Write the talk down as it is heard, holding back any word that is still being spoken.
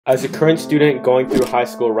As a current student going through high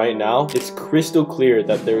school right now, it's crystal clear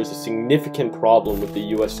that there is a significant problem with the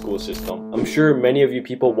US school system. I'm sure many of you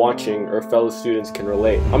people watching or fellow students can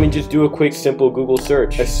relate. I mean, just do a quick simple Google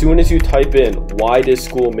search. As soon as you type in, "why does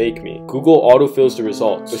school make me?" Google autofills the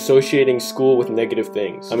results, associating school with negative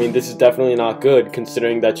things. I mean, this is definitely not good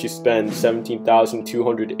considering that you spend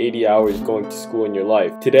 17,280 hours going to school in your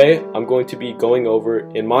life. Today, I'm going to be going over,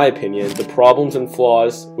 in my opinion, the problems and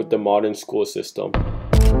flaws with the modern school system.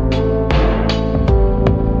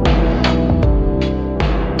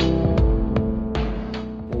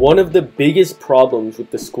 One of the biggest problems with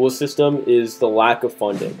the school system is the lack of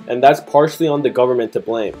funding, and that's partially on the government to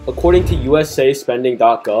blame. According to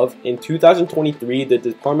USAspending.gov, in 2023, the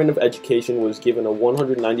Department of Education was given a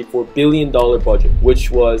 $194 billion budget, which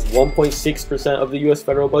was 1.6% of the US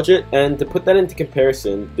federal budget. And to put that into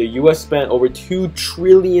comparison, the US spent over $2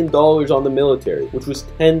 trillion on the military, which was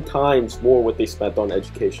 10 times more what they spent on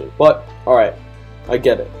education. But, alright, I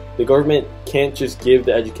get it. The government can't just give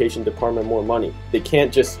the education department more money. They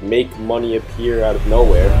can't just make money appear out of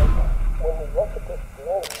nowhere.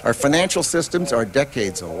 Our financial systems are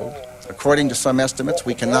decades old. According to some estimates,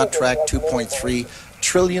 we cannot track $2.3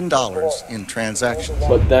 trillion in transactions.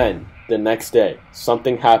 But then, the next day,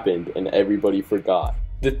 something happened and everybody forgot.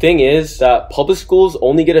 The thing is that public schools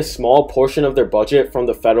only get a small portion of their budget from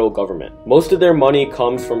the federal government. Most of their money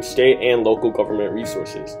comes from state and local government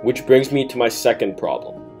resources, which brings me to my second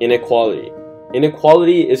problem: inequality.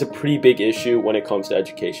 Inequality is a pretty big issue when it comes to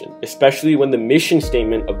education, especially when the mission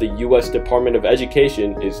statement of the US Department of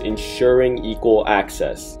Education is ensuring equal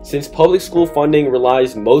access. Since public school funding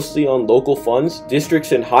relies mostly on local funds,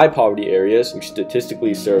 districts in high poverty areas, which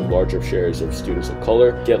statistically serve larger shares of students of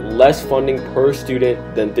color, get less funding per student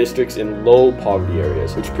than districts in low poverty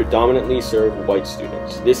areas, which predominantly serve white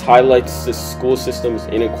students. This highlights the school system's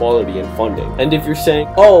inequality in funding. And if you're saying,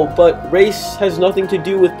 "Oh, but race has nothing to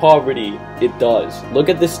do with poverty," it does. Look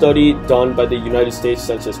at this study done by the United States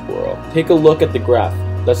Census Bureau. Take a look at the graph.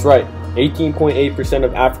 That's right. 18.8%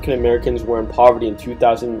 of African Americans were in poverty in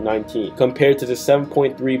 2019, compared to the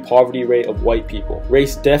 7.3% poverty rate of white people.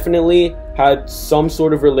 Race definitely had some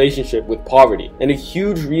sort of relationship with poverty, and a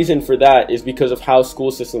huge reason for that is because of how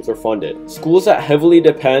school systems are funded. Schools that heavily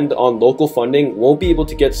depend on local funding won't be able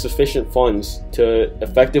to get sufficient funds to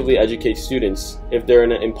effectively educate students if they're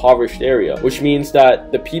in an impoverished area, which means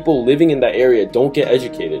that the people living in that area don't get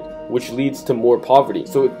educated, which leads to more poverty.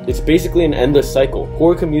 So it's basically an endless cycle.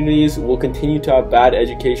 Poor communities will continue to have bad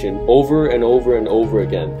education over and over and over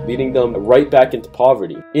again, leading them right back into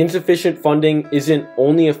poverty. Insufficient funding isn't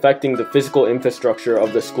only affecting the physical infrastructure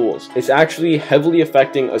of the schools, it's actually heavily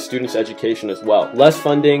affecting a student's education as well. Less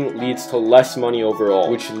funding leads to less money overall,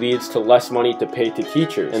 which leads to less money to pay to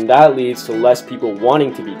teachers, and that leads to less people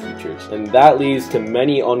wanting to be teachers, and that leads to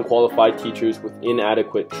many unqualified teachers with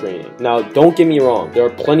inadequate training. Now, don't get me wrong, there are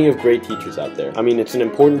plenty of great teachers out there. I mean, it's an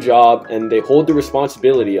important job and they hold the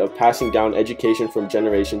responsibility of passing down education from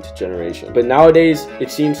generation to generation. But nowadays,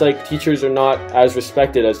 it seems like teachers are not as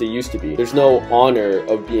respected as they used to be. There's no honor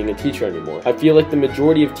of being a teacher anymore. I feel like the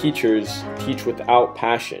majority of teachers teach without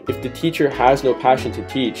passion. If the teacher has no passion to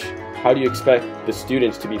teach, how do you expect the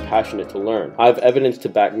students to be passionate to learn? I have evidence to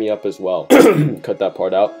back me up as well. Cut that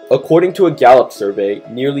part out. According to a Gallup survey,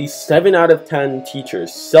 nearly 7 out of 10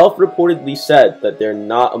 teachers self-reportedly said that they're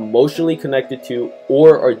not emotionally connected to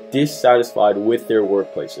or are dissatisfied with their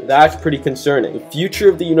workplaces. That's pretty concerning. The future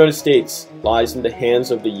of the United States lies in the hands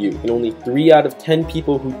of the youth, and only 3 out of 10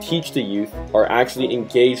 people who teach the youth are actually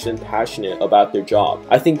engaged and passionate about their job.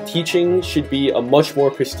 I think teaching should be a much more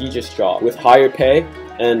prestigious job with higher pay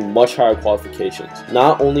and much higher qualifications.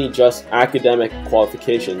 Not only just academic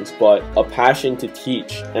qualifications, but a passion to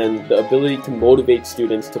teach and the ability to motivate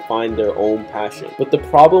students to find their own passion. But the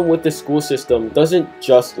problem with the school system doesn't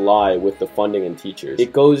just lie with the funding and teachers.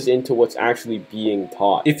 It goes into what's actually being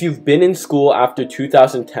taught. If you've been in school after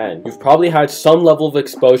 2010, you've probably had some level of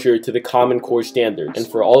exposure to the Common Core standards. And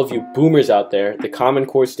for all of you boomers out there, the Common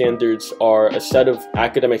Core standards are a set of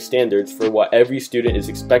academic standards for what every student is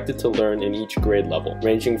expected to learn in each grade level,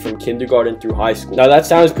 ranging from kindergarten through high school. Now that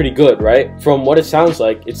sounds pretty good, right? From what it sounds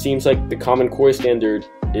like, it seems like the Common Core standard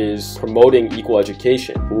is promoting equal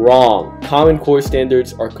education. Wrong. Common Core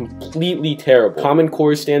standards are completely terrible. Common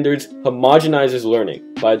Core standards homogenizes learning.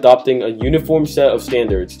 By adopting a uniform set of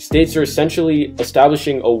standards, states are essentially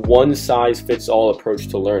establishing a one-size-fits-all approach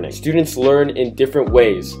to learning. Students learn in different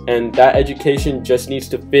ways, and that education just needs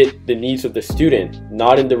to fit the needs of the student,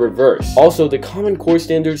 not in the reverse. Also, the Common Core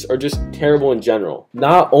standards are just terrible in general.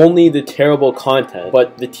 Not only the terrible content,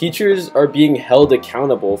 but the teachers are being held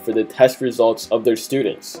accountable for the test results of their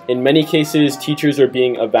students. In many cases, teachers are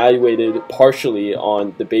being evaluated partially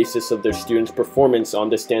on the basis of their students' performance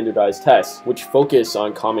on the standardized tests, which focus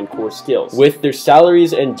on Common Core skills. With their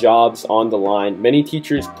salaries and jobs on the line, many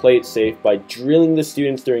teachers play it safe by drilling the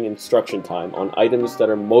students during instruction time on items that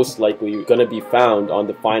are most likely going to be found on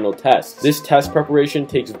the final test. This test preparation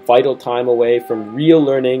takes vital time away from real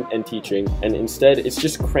learning and teaching, and instead it's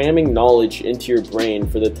just cramming knowledge into your brain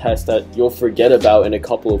for the test that you'll forget about in a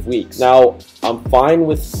couple of weeks. Now, I'm fine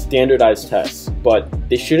with standardized tests, but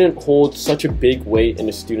they shouldn't hold such a big weight in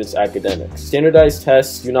a student's academics. Standardized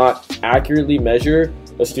tests do not accurately measure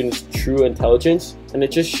a student's true intelligence, and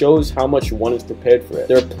it just shows how much one is prepared for it.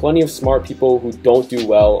 There are plenty of smart people who don't do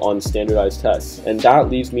well on standardized tests, and that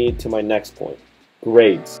leads me to my next point.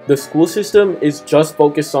 Grades. The school system is just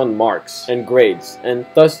focused on marks and grades, and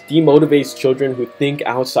thus demotivates children who think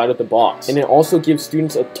outside of the box. And it also gives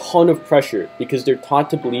students a ton of pressure because they're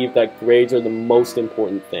taught to believe that grades are the most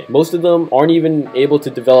important thing. Most of them aren't even able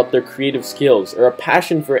to develop their creative skills or a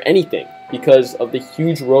passion for anything because of the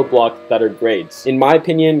huge roadblock that are grades. In my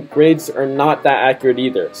opinion, grades are not that accurate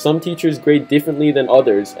either. Some teachers grade differently than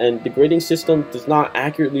others, and the grading system does not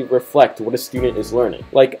accurately reflect what a student is learning.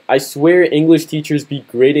 Like, I swear English teachers be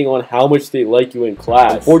grading on how much they like you in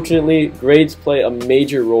class. Unfortunately, grades play a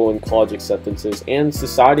major role in college acceptances and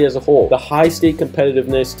society as a whole. The high state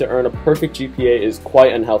competitiveness to earn a perfect GPA is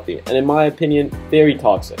quite unhealthy, and in my opinion, very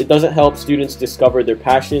toxic. It doesn't help students discover their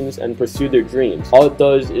passions and pursue their dreams. All it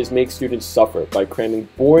does is make students suffer by cramming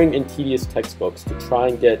boring and tedious textbooks to try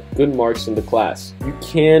and get good marks in the class. You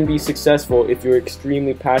can be successful if you're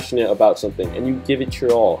extremely passionate about something and you give it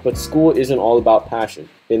your all, but school isn't all about passion.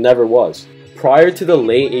 It never was. Prior to the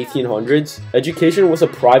late 1800s, education was a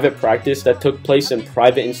private practice that took place in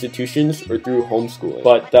private institutions or through homeschooling.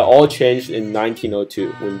 But that all changed in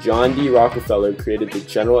 1902 when John D. Rockefeller created the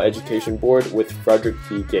General Education Board with Frederick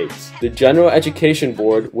T. Gates. The General Education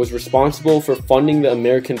Board was responsible for funding the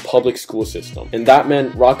American public school system, and that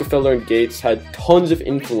meant Rockefeller and Gates had tons of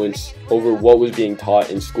influence over what was being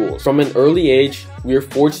taught in schools. From an early age, we are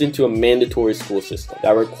forced into a mandatory school system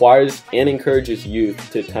that requires and encourages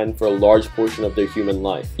youth to attend for a large portion of their human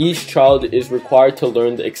life. Each child is required to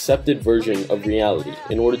learn the accepted version of reality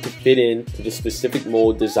in order to fit in to the specific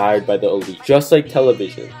mold desired by the elite. Just like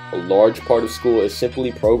television, a large part of school is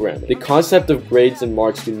simply programming. The concept of grades and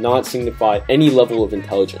marks do not signify any level of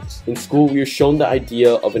intelligence. In school, we are shown the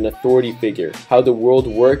idea of an authority figure, how the world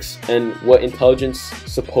works, and what intelligence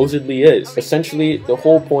supposedly is. Essentially, the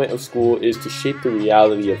whole point of school is to shape the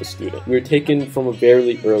reality of a student. We are taken from a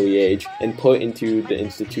very early age and put into the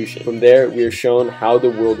institution. From there, we are shown how the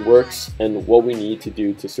world works and what we need to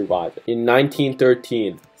do to survive it. In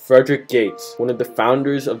 1913, Frederick Gates, one of the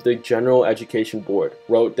founders of the General Education Board,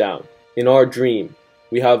 wrote down, "In our dream,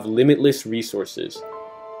 we have limitless resources,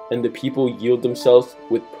 and the people yield themselves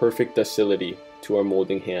with perfect docility to our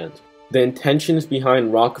molding hand." The intentions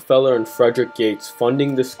behind Rockefeller and Frederick Gates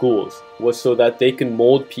funding the schools was so that they can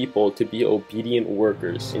mold people to be obedient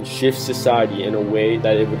workers and shift society in a way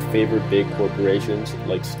that it would favor big corporations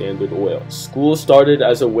like Standard Oil. School started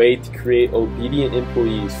as a way to create obedient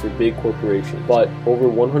employees for big corporations, but over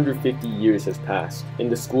 150 years has passed,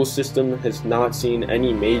 and the school system has not seen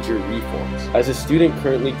any major reforms. As a student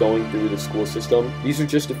currently going through the school system, these are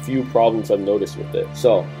just a few problems I've noticed with it.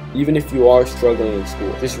 So, even if you are struggling in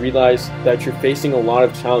school, just realize that you're facing a lot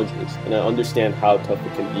of challenges, and I understand how tough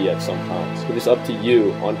it can be at some times. But it's up to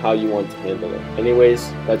you on how you want to handle it.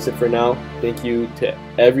 Anyways, that's it for now. Thank you to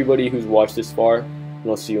everybody who's watched this far, and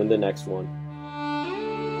I'll see you in the next one.